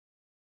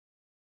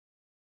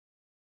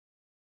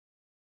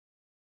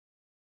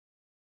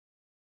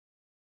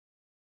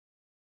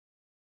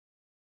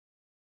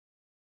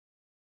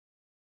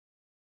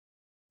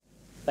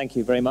Thank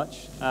you very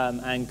much,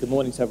 and good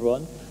morning to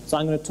everyone. So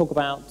I'm going to talk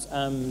about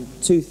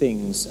two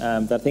things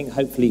that I think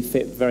hopefully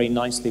fit very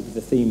nicely with the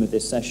theme of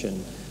this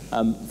session.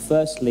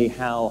 Firstly,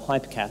 how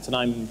HyperCat, and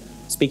I'm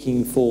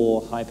speaking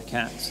for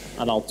HyperCat,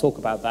 and I'll talk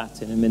about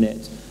that in a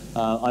minute.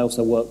 I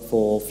also work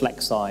for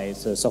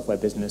FlexSize, a software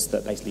business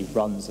that basically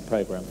runs the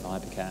program for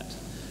HyperCat. So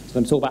I'm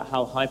going to talk about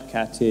how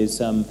HyperCat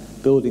is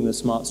building the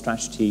smart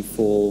strategy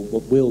for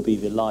what will be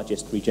the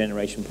largest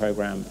regeneration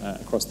program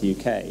across the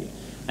UK.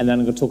 And then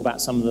I'm going to talk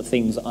about some of the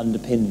things that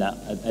underpin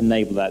that,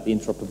 enable that, the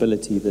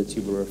interoperability that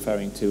you were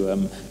referring to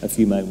a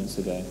few moments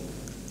ago.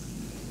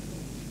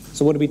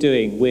 So what are we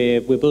doing? We're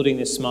building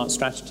this smart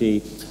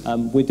strategy.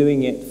 We're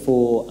doing it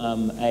for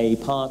a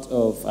part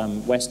of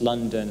West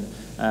London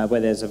where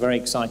there's a very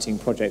exciting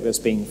project that's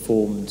being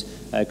formed,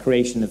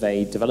 creation of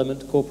a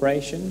development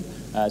corporation.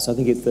 So I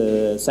think it's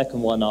the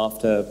second one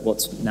after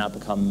what's now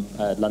become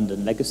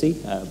London Legacy,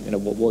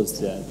 what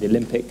was the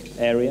Olympic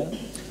area.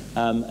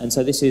 And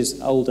so this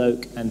is Old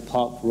Oak and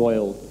Park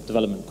Royal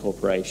Development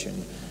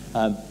Corporation.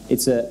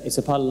 It's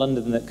a part of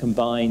London that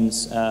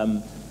combines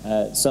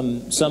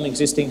some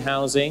existing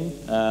housing,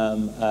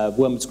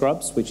 Wormwood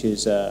Scrubs, which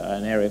is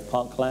an area of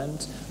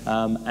parkland,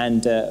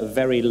 and a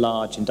very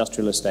large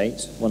industrial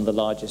estate, one of the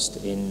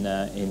largest in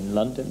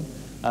London.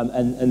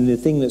 And the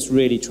thing that's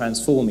really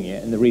transforming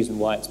it, and the reason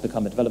why it's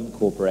become a development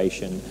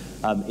corporation,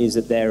 is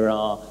that there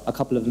are a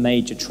couple of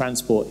major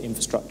transport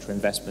infrastructure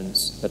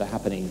investments that are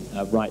happening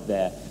right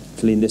there.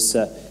 Actually,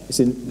 it's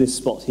in this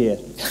spot here.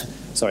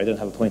 Sorry, I don't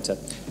have a pointer.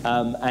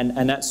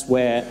 And that's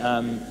where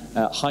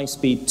High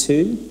Speed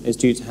 2 is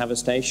due to have a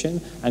station,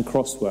 and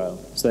Crossrail.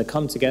 So they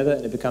come together,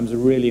 and it becomes a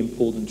really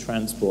important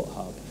transport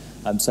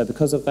hub. So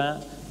because of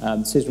that,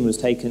 decision was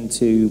taken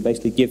to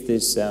basically give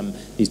this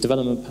these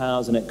development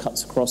powers, and it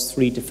cuts across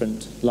 3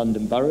 different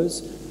London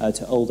boroughs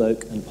to Old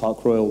Oak and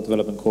Park Royal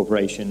Development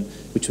Corporation,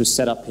 which was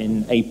set up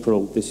in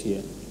April this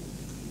year.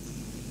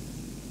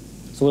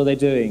 So what are they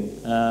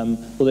doing?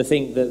 Well, they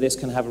think that this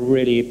can have a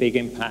really big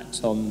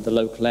impact on the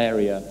local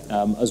area,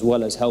 as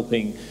well as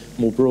helping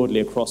more broadly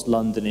across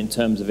London in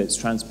terms of its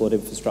transport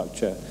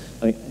infrastructure.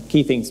 I mean, a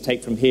key thing to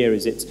take from here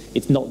is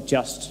it's not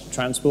just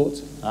transport.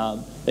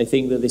 They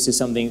think that this is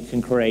something that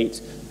can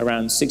create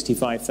around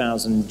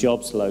 65,000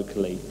 jobs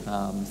locally.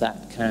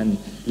 That can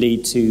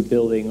lead to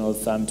building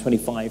of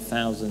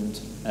 25,000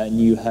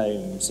 new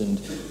homes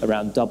and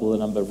around double the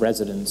number of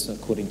residents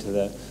according to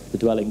the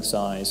dwelling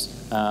size.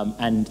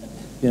 And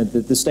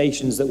the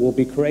stations that will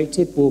be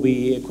created will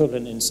be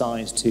equivalent in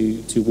size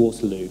to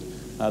Waterloo.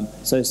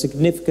 So a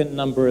significant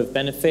number of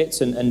benefits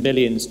and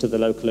billions to the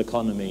local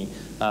economy,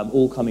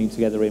 all coming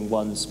together in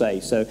one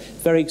space. So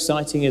very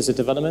exciting as a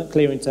development,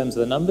 clear in terms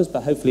of the numbers,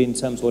 but hopefully in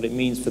terms of what it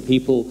means for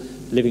people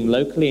living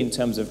locally, in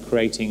terms of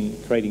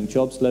creating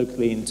jobs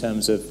locally, in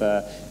terms of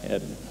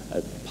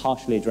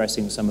partially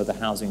addressing some of the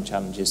housing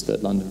challenges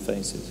that London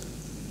faces.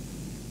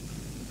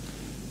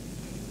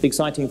 The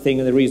exciting thing,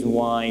 and the reason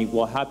why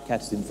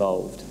HyperCat is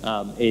involved,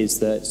 is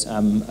that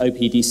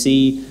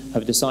OPDC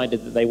have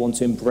decided that they want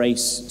to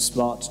embrace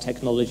smart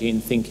technology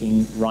and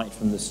thinking right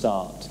from the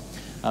start.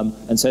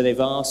 And so they've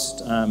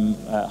asked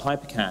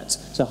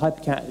HyperCat. So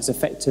HyperCat is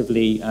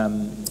effectively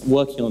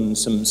working on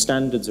some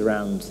standards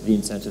around the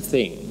Internet of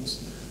Things,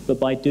 but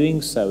by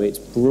doing so, it's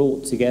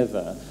brought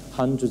together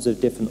hundreds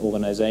of different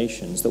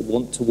organizations that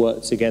want to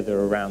work together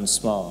around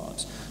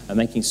smart, and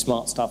making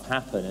smart stuff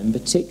happen, and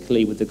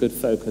particularly with a good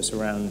focus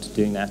around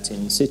doing that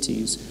in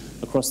cities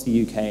across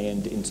the UK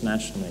and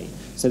internationally.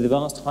 So they've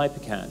asked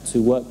HyperCat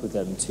to work with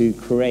them to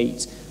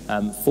create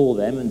for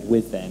them and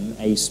with them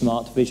a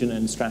smart vision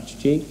and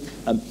strategy.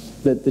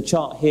 The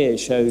chart here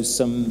shows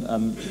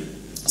some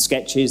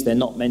sketches. They're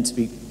not meant to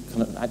be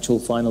kind of actual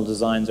final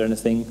designs or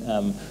anything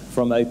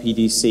from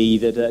OPDC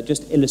that are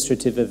just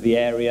illustrative of the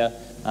area.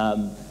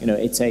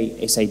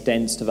 It's a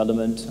dense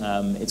development.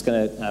 It's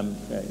going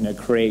to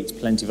create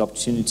plenty of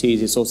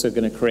opportunities. It's also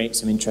going to create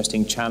some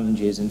interesting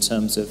challenges in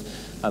terms of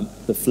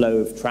the flow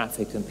of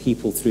traffic and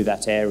people through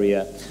that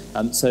area.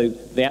 So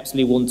they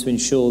absolutely want to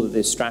ensure that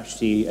this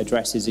strategy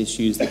addresses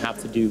issues that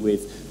have to do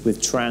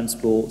with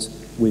transport,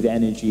 with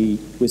energy,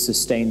 with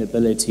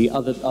sustainability,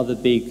 other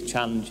big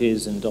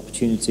challenges and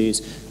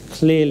opportunities.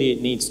 Clearly,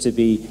 it needs to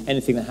be,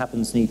 anything that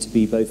happens needs to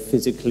be both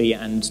physically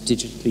and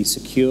digitally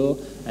secure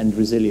and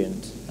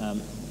resilient.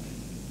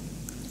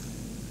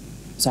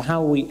 So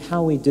how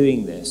are we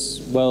doing this?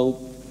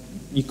 Well,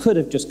 you could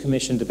have just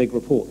commissioned a big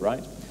report,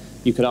 right?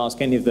 You could ask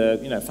any of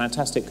the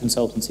fantastic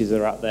consultancies that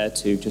are out there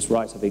to just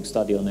write a big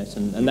study on it,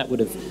 and that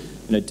would have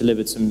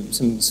delivered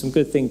some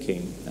good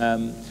thinking.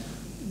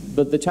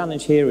 But the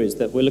challenge here is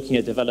that we're looking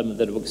at development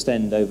that will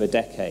extend over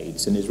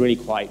decades and is really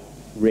quite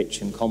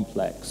rich and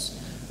complex.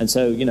 And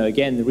so,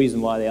 again, the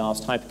reason why they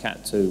asked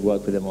HyperCat to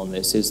work with them on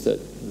this is that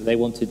they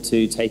wanted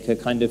to take a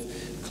kind of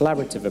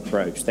collaborative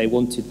approach. They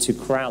wanted to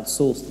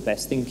crowdsource the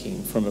best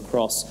thinking from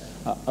across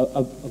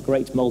a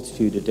great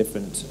multitude of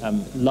different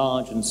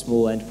large and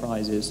small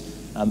enterprises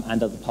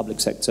and other public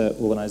sector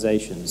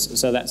organizations.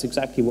 So that's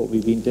exactly what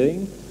we've been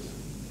doing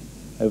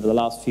over the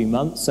last few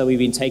months. So we've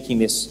been taking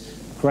this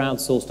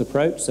crowdsourced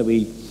approach. So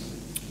we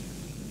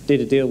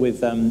did a deal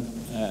with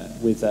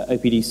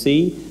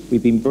OPDC.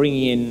 We've been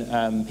bringing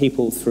in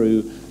people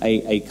through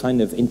a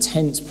kind of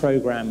intense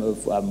program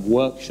of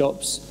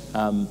workshops,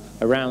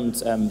 around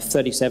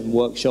 37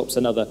 workshops,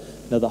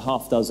 another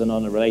half dozen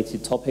on a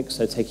related topic,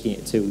 so taking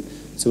it to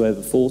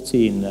over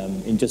 40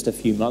 in just a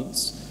few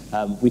months.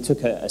 We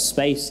took a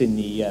space in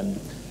the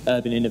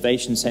Urban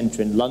Innovation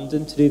Centre in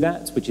London to do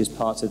that, which is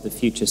part of the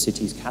Future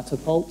Cities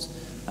Catapult,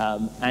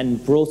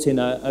 and brought in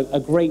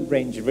a great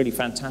range of really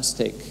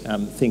fantastic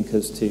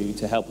thinkers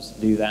to help us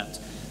do that,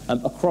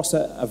 across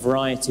a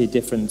variety of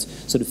different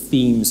sort of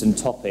themes and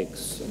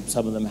topics,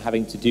 some of them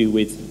having to do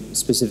with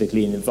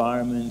specifically in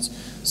environment,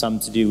 some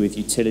to do with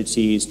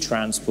utilities,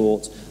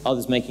 transport,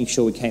 others making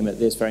sure we came at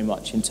this very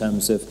much in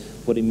terms of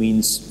what it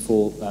means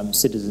for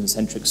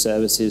citizen-centric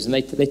services, and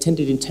they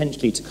tended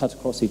intentionally to cut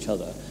across each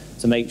other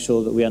to make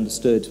sure that we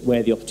understood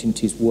where the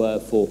opportunities were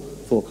for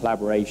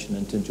collaboration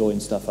and to join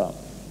stuff up.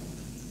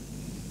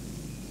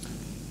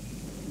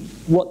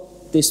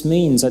 What this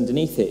means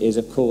underneath it is,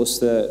 of course,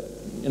 that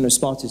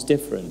smart is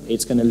different.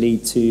 It's going to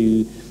lead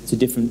to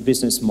different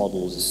business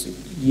models,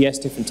 yes,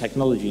 different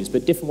technologies,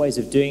 but different ways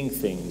of doing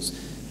things,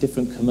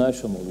 different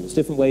commercial models,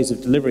 different ways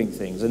of delivering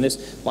things. And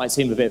this might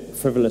seem a bit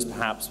frivolous,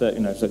 perhaps, but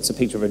so it's a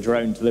picture of a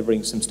drone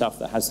delivering some stuff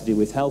that has to do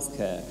with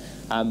healthcare.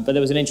 But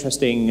there was an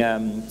interesting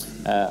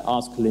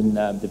article in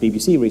the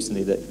BBC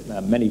recently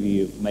that many of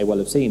you may well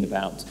have seen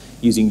about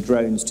using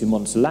drones to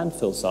monitor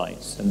landfill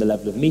sites and the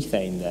level of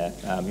methane there,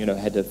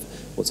 ahead of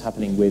what's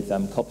happening with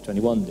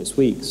COP21 this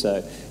week.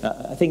 So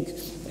I think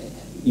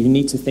you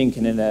need to think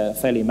in a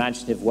fairly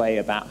imaginative way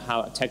about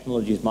how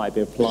technologies might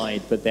be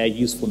applied, but their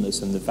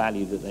usefulness and the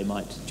value that they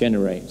might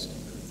generate.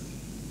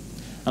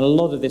 And a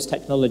lot of this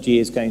technology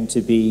is going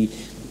to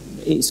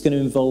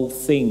involve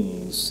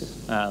things,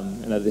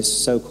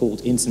 this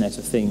so-called Internet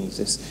of Things,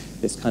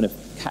 this kind of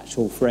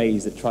catch-all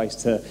phrase that tries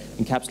to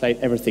encapsulate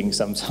everything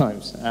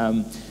sometimes.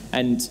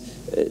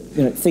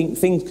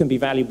 Things can be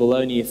valuable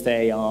only if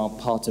they are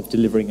part of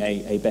delivering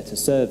a better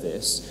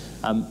service,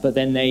 but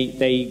then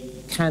they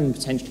can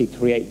potentially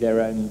create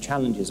their own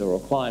challenges or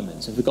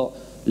requirements. If we've got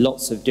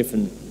lots of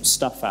different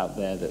stuff out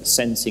there that's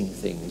sensing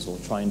things or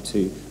trying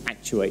to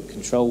actuate,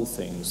 control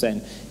things,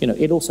 then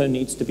it also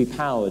needs to be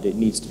powered, it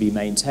needs to be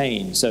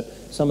maintained. So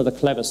some of the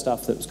clever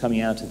stuff that was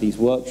coming out of these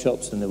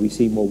workshops and that we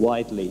see more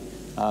widely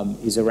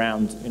is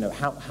around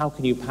how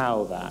can you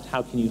power that?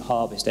 How can you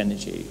harvest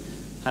energy?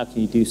 How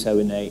can you do so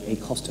in a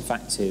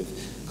cost-effective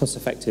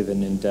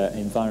and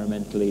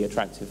environmentally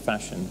attractive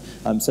fashion?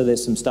 So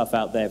there's some stuff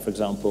out there, for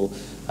example,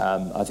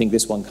 I think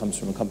this one comes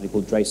from a company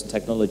called Drayson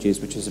Technologies,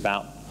 which is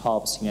about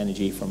harvesting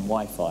energy from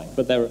Wi-Fi,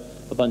 but there are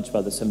a bunch of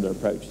other similar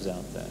approaches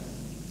out there.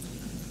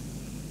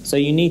 So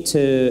you need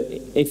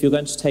to, if you're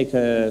going to take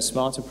a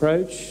smart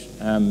approach,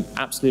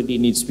 absolutely it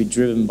needs to be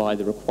driven by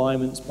the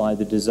requirements, by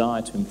the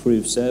desire to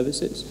improve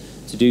services,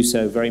 to do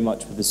so very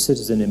much with the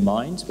citizen in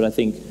mind. But I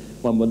think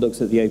when one looks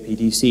at the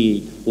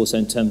OPDC, also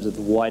in terms of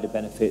the wider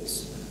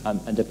benefits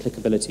and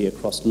applicability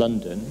across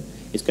London,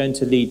 it's going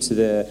to lead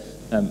to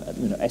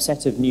a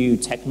set of new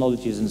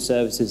technologies and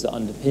services that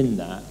underpin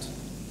that.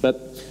 But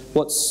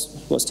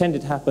what's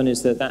tended to happen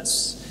is that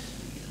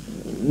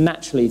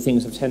naturally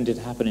things have tended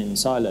to happen in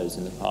silos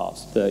in the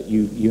past, that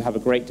you have a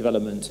great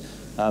development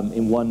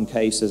in one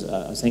case, as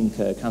I think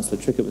Councillor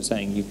Trickett was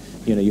saying,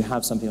 you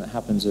have something that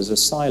happens as a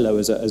silo,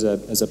 as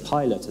a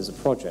pilot, as a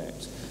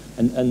project,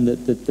 and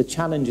the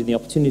challenge and the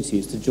opportunity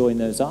is to join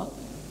those up.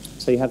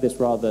 So you have this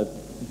rather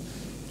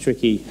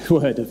tricky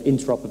word of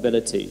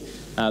interoperability.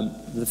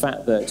 The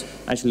fact that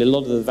actually a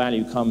lot of the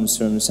value comes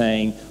from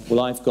saying,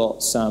 well, I've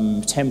got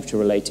some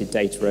temperature-related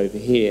data over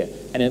here,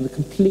 and in a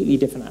completely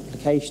different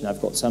application,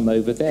 I've got some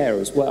over there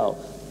as well.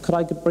 Could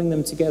I bring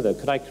them together?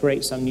 Could I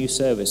create some new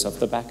service off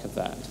the back of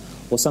that?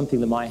 Or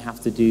something that might have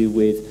to do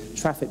with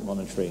traffic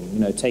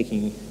monitoring,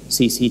 taking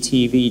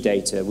CCTV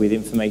data with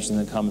information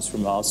that comes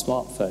from our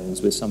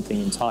smartphones with something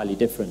entirely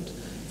different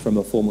from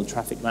a formal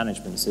traffic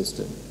management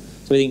system.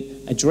 So I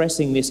think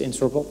addressing this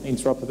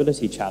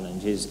interoperability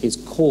challenge is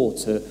core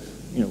to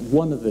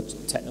one of the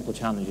technical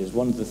challenges,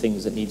 one of the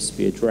things that needs to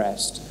be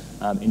addressed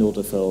in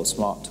order for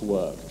smart to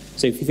work.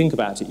 So if you think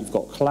about it, you've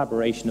got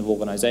collaboration of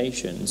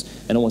organizations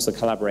and almost a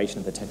collaboration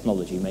of the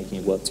technology making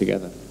it work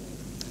together.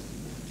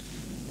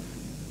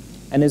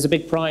 And there's a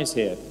big prize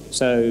here.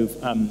 So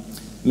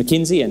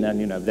McKinsey, and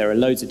then there are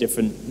loads of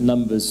different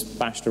numbers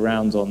bashed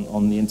around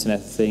on the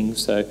Internet of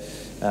Things. So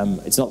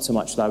it's not so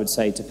much that I would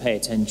say to pay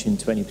attention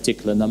to any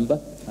particular number,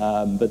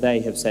 but they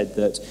have said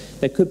that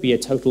there could be a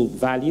total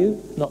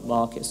value, not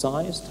market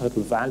size,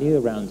 total value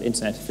around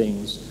Internet of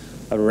Things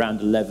of around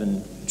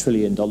 $11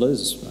 trillion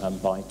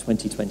by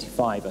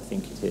 2025, I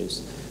think it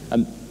is.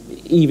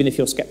 Even if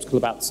you're skeptical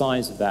about the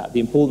size of that,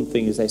 the important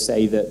thing is they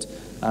say that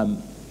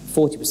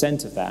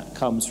 40% of that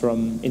comes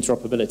from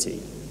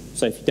interoperability.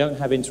 So if you don't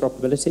have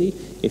interoperability,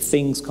 if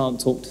things can't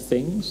talk to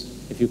things,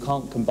 if you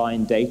can't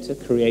combine data,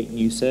 create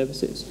new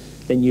services,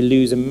 then you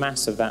lose a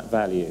mass of that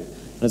value.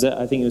 As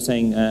I think you were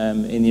saying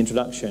in the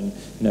introduction,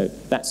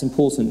 that's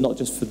important not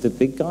just for the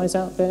big guys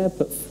out there,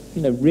 but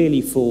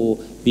really for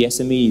the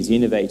SMEs, the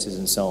innovators,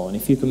 and so on.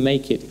 If you can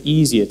make it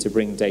easier to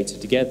bring data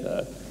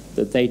together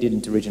that they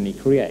didn't originally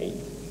create,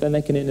 then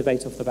they can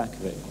innovate off the back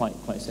of it,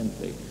 quite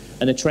simply.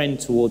 And the trend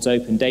towards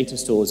open data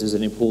stores is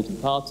an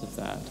important part of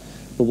that.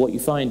 But what you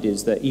find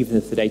is that even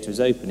if the data is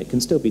open, it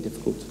can still be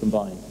difficult to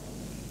combine.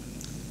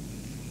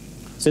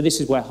 So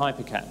this is where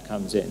HyperCat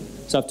comes in.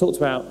 So I've talked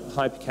about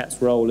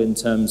HyperCat's role in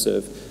terms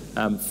of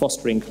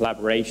fostering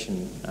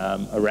collaboration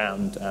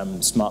around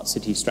smart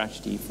city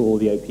strategy for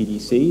the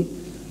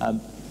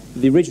OPDC.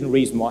 The original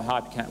reason why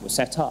HyperCat was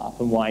set up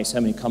and why so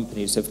many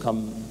companies have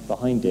come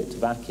behind it to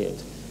back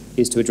it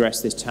is to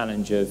address this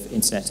challenge of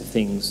Internet of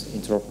Things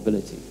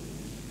interoperability.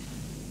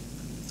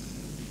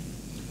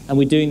 And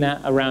we're doing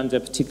that around a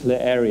particular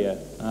area.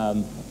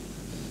 I'm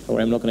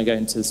not going to go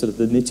into sort of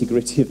the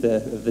nitty-gritty of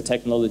the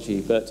technology,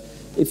 but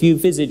if you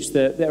envisage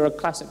that there are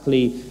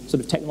classically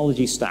sort of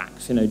technology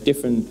stacks,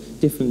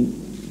 different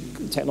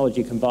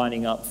technology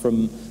combining up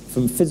from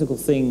physical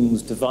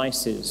things,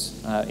 devices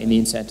in the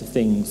Internet of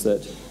Things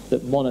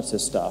that monitor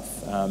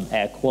stuff,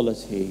 air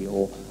quality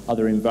or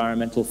other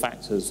environmental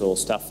factors or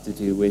stuff to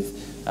do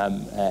with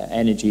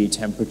energy,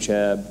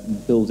 temperature,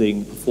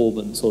 building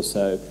performance or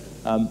so.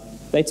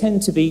 They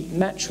tend to be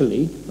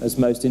naturally, as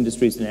most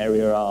industries in the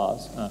area are,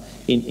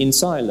 in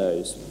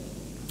silos.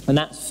 And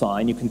that's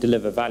fine, you can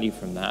deliver value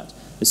from that.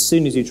 As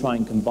soon as you try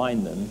and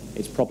combine them,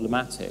 it's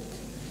problematic.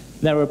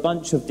 There are a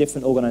bunch of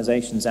different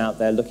organizations out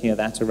there looking at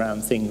that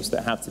around things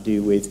that have to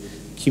do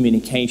with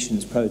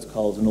communications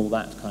protocols and all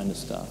that kind of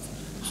stuff.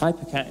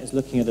 HyperCat is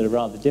looking at a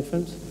rather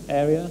different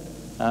area,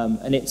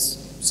 and it's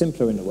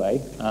simpler in a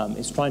way.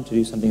 It's trying to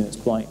do something that's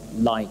quite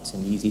light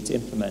and easy to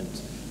implement,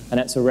 and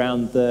that's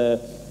around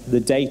the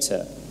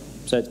data.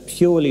 So it's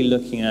purely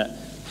looking at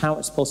how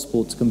it's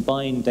possible to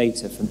combine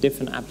data from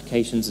different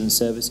applications and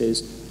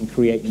services and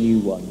create new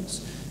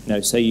ones.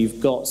 So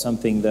you've got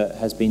something that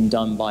has been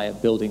done by a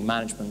building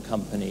management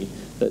company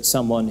that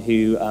someone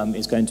who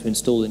is going to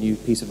install a new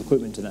piece of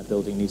equipment in that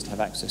building needs to have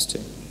access to.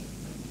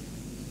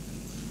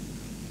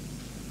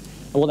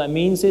 And what that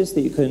means is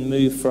that you can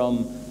move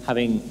from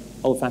having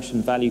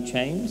old-fashioned value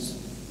chains,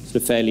 sort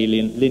of fairly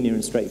linear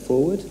and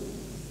straightforward,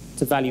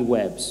 to value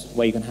webs,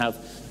 where you can have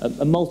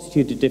a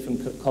multitude of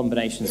different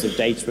combinations of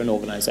data and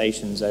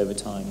organizations over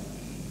time,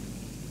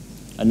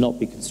 and not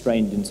be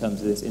constrained in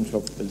terms of this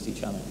interoperability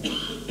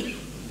challenge.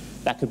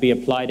 That could be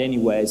applied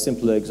anywhere. A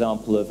simple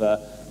example of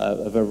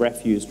a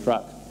refuse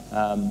truck,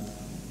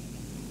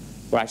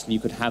 where actually you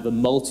could have a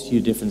multitude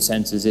of different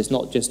sensors. It's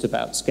not just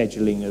about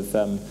scheduling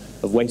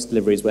of waste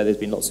deliveries, where there's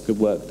been lots of good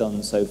work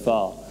done so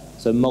far.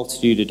 So a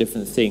multitude of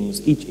different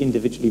things, each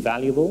individually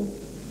valuable.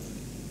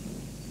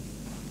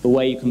 The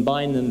way you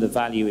combine them, the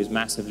value is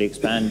massively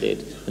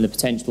expanded, and the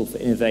potential for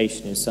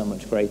innovation is so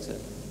much greater.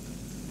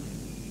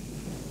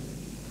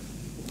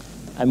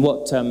 And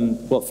what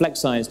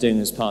FlexEye is doing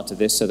as part of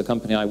this, so the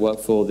company I work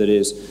for that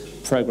is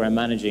program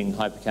managing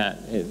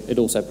HyperCat, it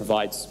also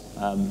provides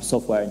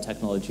software and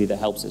technology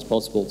that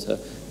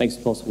makes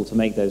it possible to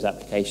make those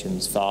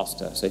applications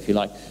faster. So if you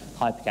like,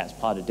 HyperCat's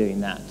part of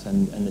doing that,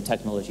 and the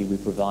technology we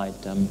provide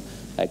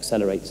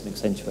accelerates and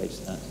accentuates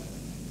that.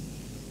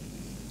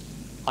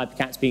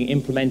 HyperCat's being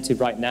implemented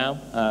right now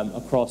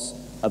across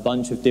a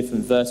bunch of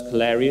different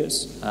vertical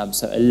areas,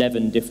 so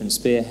 11 different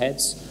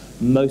spearheads,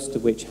 most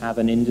of which have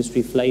an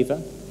industry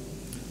flavor.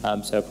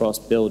 So across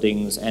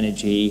buildings,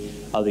 energy,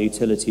 other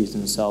utilities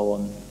and so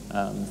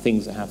on,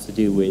 things that have to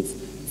do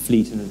with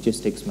fleet and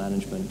logistics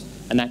management.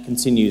 And that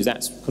continues,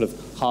 that's kind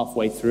of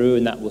halfway through,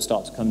 and that will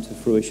start to come to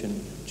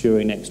fruition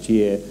during next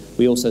year.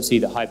 We also see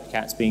that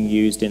HyperCat's being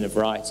used in a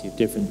variety of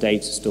different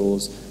data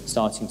stores,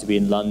 starting to be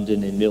in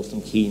London, in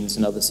Milton Keynes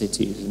and other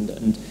cities,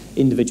 and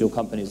individual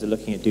companies are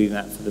looking at doing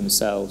that for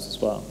themselves as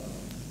well.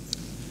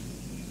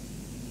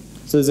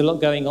 So there's a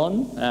lot going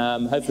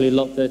on, hopefully a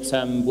lot that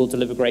will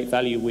deliver great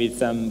value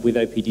with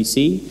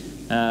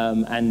OPDC,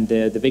 and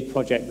the big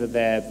project that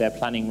they're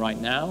planning right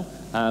now.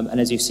 And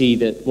as you see,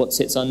 that what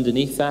sits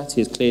underneath that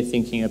is clear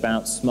thinking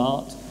about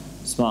smart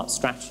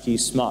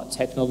strategies, smart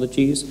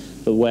technologies,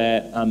 but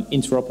where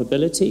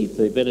interoperability,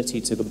 the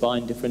ability to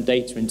combine different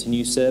data into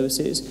new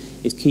services,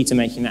 is key to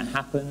making that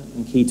happen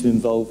and key to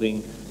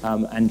involving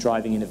and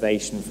driving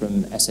innovation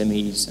from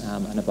SMEs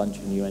and a bunch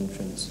of new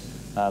entrants.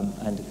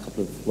 And a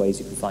couple of ways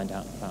you can find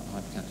out about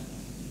HyperCat.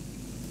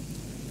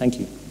 Thank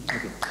you.